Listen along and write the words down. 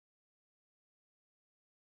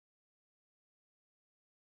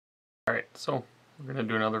Alright, so we're going to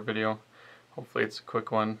do another video. Hopefully it's a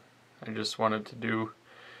quick one. I just wanted to do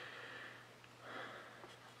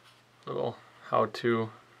a little how-to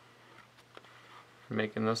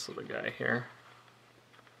making this little guy here.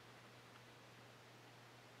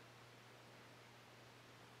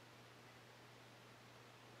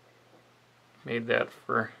 Made that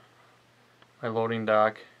for my loading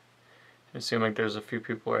dock. It seemed like there's a few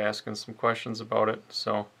people are asking some questions about it,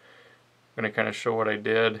 so I'm going to kind of show what I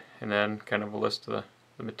did and then kind of a list of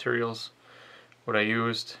the materials, what I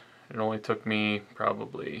used. It only took me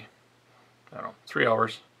probably, I don't know, 3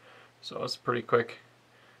 hours, so it's pretty quick.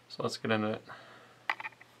 So let's get into it.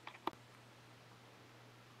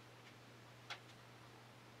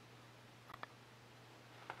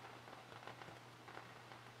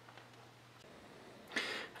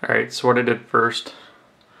 Alright, so what I did first,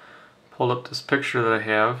 pulled up this picture that I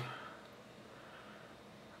have,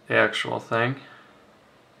 the actual thing.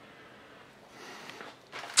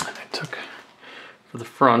 And I took, for the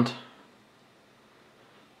front,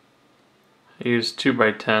 I used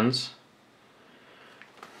 2x10s.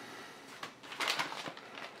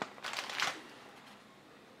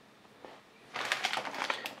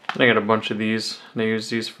 And I got a bunch of these, and I use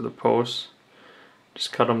these for the posts.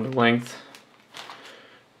 Just cut them to length.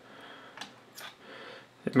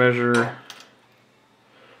 They measure,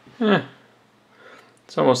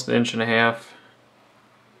 it's almost 1.5 inches.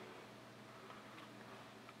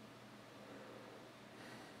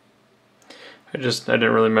 I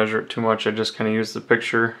didn't really measure it too much. I just kind of used the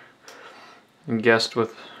picture and guessed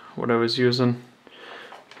with what I was using.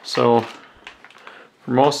 So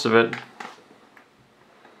for most of it,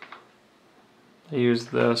 I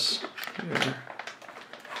used this here.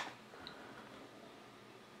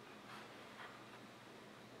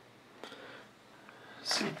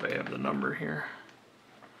 Let's see if I have the number here.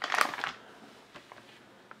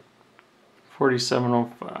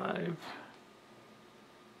 4705.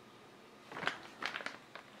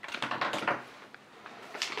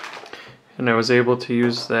 And I was able to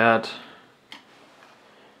use that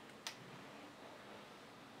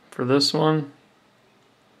for this one,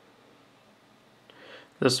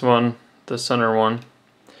 the center one.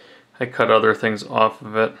 I cut other things off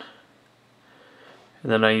of it,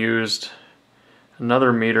 and then I used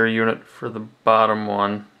another meter unit for the bottom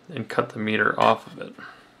one and cut the meter off of it.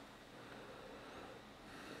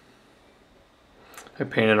 I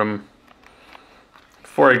painted them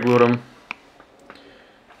before I glued them,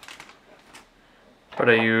 but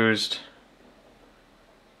I used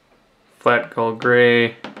flat gold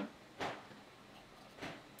gray,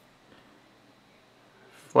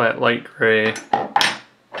 flat light gray,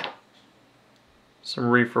 some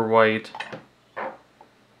reefer white,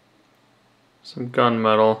 some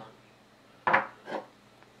gunmetal,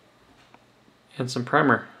 and some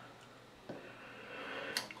primer.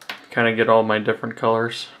 Kind of get all my different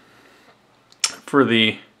colors. For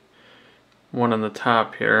the one on the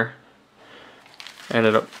top here, I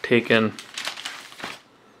ended up taking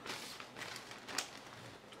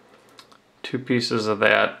 2 pieces of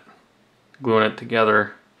that, gluing it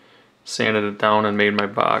together, sanded it down, and made my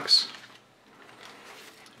box.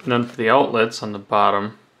 And then for the outlets on the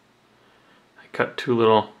bottom, I cut 2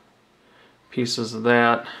 little pieces of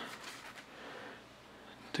that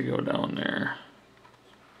to go down there.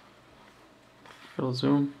 It'll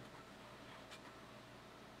zoom.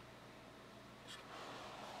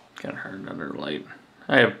 Kind of hard under light.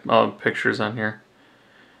 I have pictures on here.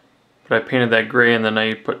 But I painted that gray, and then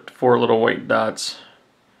I put 4 little white dots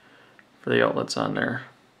for the outlets on there.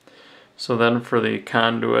 So then for the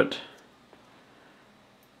conduit,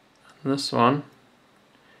 this one,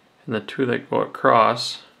 and the 2 that go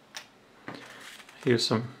across, I use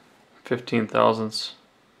some 15 thousandths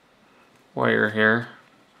wire here.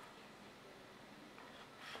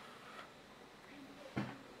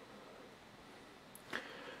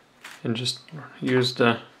 And just used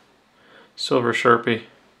a silver Sharpie.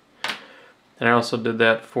 And I also did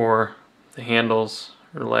that for the handles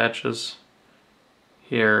or latches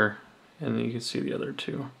here, and you can see the other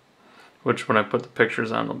 2, which when I put the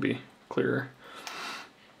pictures on will be clearer.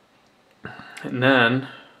 And then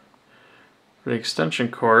for the extension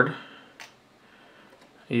cord,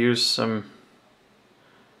 I used some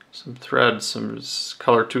thread, some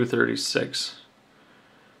color 236,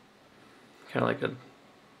 kind of like a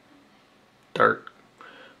dark,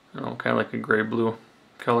 I don't know, kind of like a gray blue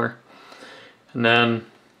color. And then,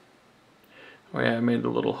 oh yeah, I made a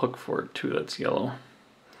little hook for it too that's yellow.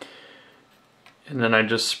 And then I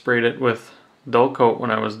just sprayed it with dull coat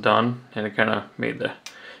when I was done, and it kind of made the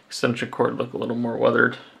extension cord look a little more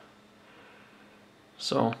weathered.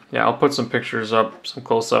 So yeah, I'll put some pictures up, some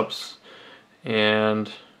close-ups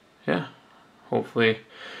And yeah, hopefully,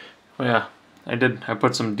 well, yeah, I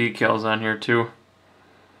put some decals on here too.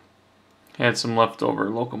 I had some leftover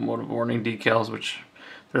locomotive warning decals, which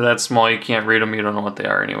they're that small you can't read them, you don't know what they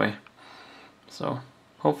are anyway. So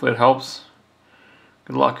hopefully it helps.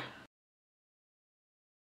 Good luck.